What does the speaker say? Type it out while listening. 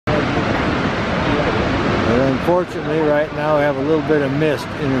Unfortunately, right now we have a little bit of mist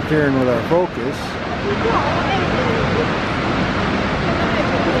interfering with our focus.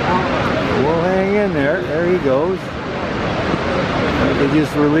 We'll hang in there. There he goes. He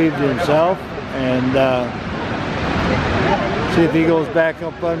just relieved himself, and see if he goes back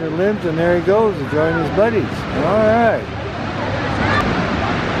up under limbs, and there he goes to join his buddies. All right.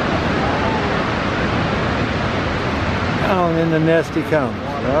 Down in the nest he comes.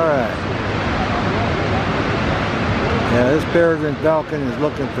 All right. Yeah, this peregrine falcon is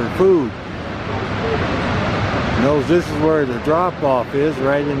looking for food. Knows this is where the drop-off is,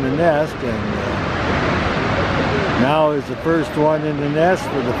 right in the nest, and now is the first one in the nest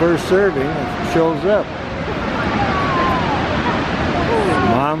for the first serving. It shows up.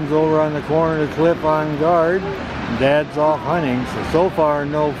 Mom's over on the corner of the cliff on guard. Dad's off hunting, so far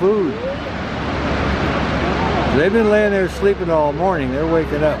no food. They've been laying there sleeping all morning. They're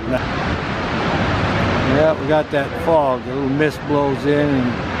waking up now. Yeah, we got that fog. A little mist blows in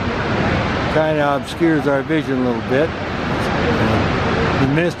and kind of obscures our vision a little bit. The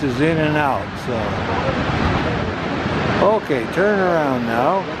mist is in and out, so. Okay, turn around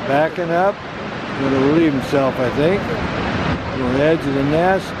now. Backing up. Going to relieve himself, I think. On the edge of the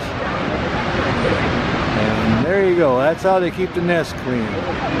nest. And there you go. That's how they keep the nest clean.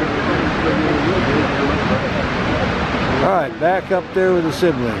 Alright, back up there with the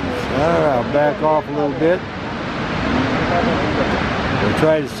siblings. Alright, I'll back off a little bit. We'll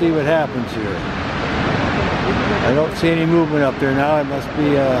try to see what happens here. I don't see any movement up there now. I must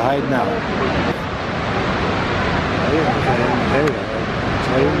be hiding out.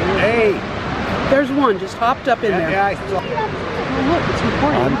 Hey! There's one just hopped up in there. Yeah, I saw. Oh, look, it's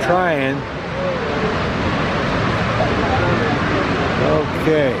recording. I'm trying.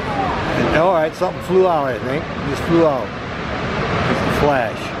 Okay. Alright, something flew out, I think. Just flew out. Just a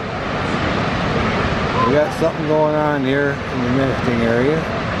flash. We got something going on here in the nesting area.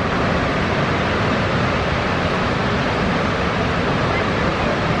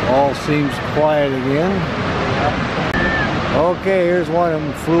 All seems quiet again. Okay, here's one of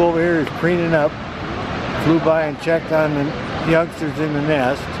them. Flew over here, is preening up. Flew by and checked on the youngsters in the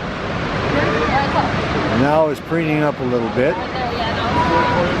nest. And now is preening up a little bit.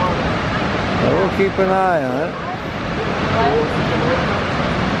 So we'll keep an eye on it.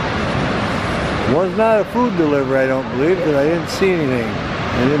 Was not a food delivery, I don't believe, because I didn't see anything.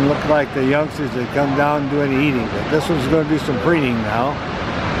 It didn't look like the youngsters had come down and do any eating. But this one's going to do some preening now.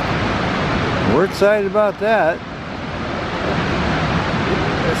 We're excited about that.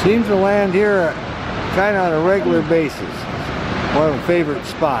 It seems to land here kind of on a regular basis. One of the favorite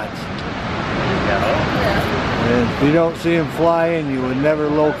spots. And if you don't see him fly in, you would never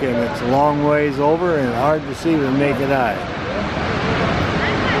locate him. It's a long ways over and hard to see with the naked eye.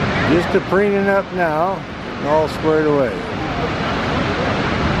 Just a preening up now, and all squared away.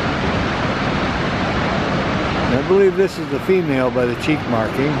 I believe this is the female by the cheek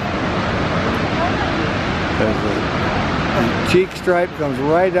marking. The cheek stripe comes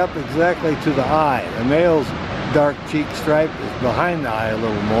right up exactly to the eye. The male's dark cheek stripe is behind the eye a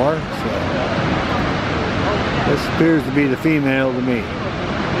little more. So this appears to be the female to me.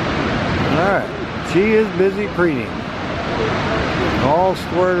 Alright, she is busy preening. All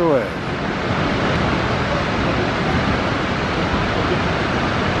squared away.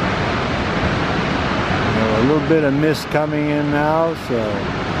 A little bit of mist coming in now, so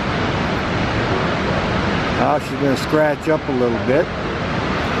now she's going to scratch up a little bit.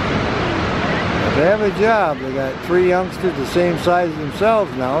 But they have a job. They got 3 youngsters the same size as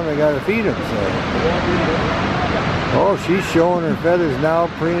themselves now, and they got to feed them. So, oh, she's showing her feathers now,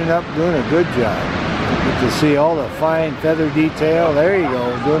 preening up, doing a good job. Get to see all the fine feather detail. There you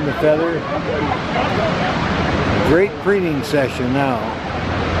go, doing the feather. Great preening session now.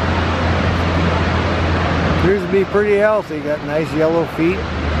 Appears to be pretty healthy. Got nice yellow feet.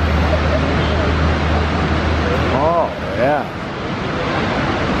 Oh, yeah.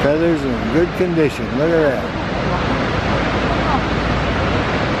 Feathers in good condition. Look at that.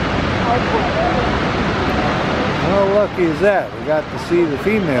 How lucky is that? We got to see the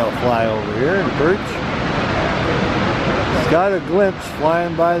female fly over here and perch. It's got a glimpse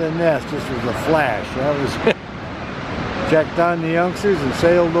flying by the nest. This was a flash. That was it. Checked on the youngsters and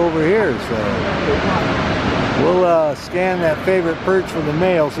sailed over here. So we'll scan that favorite perch for the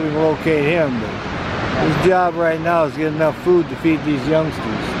male so we can locate him. But his job right now is to get enough food to feed these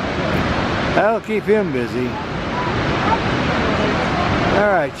youngsters. That'll keep him busy.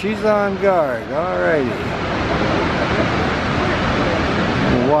 Alright, she's on guard. Alrighty.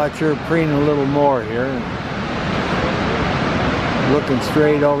 We'll watch her preen a little more here. Looking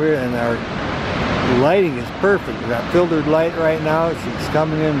straight over here, and our The lighting is perfect. We got filtered light right now. She's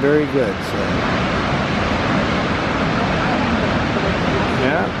coming in very good. So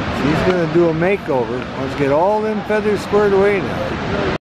yeah, she's gonna do a makeover. Let's get all them feathers squared away now.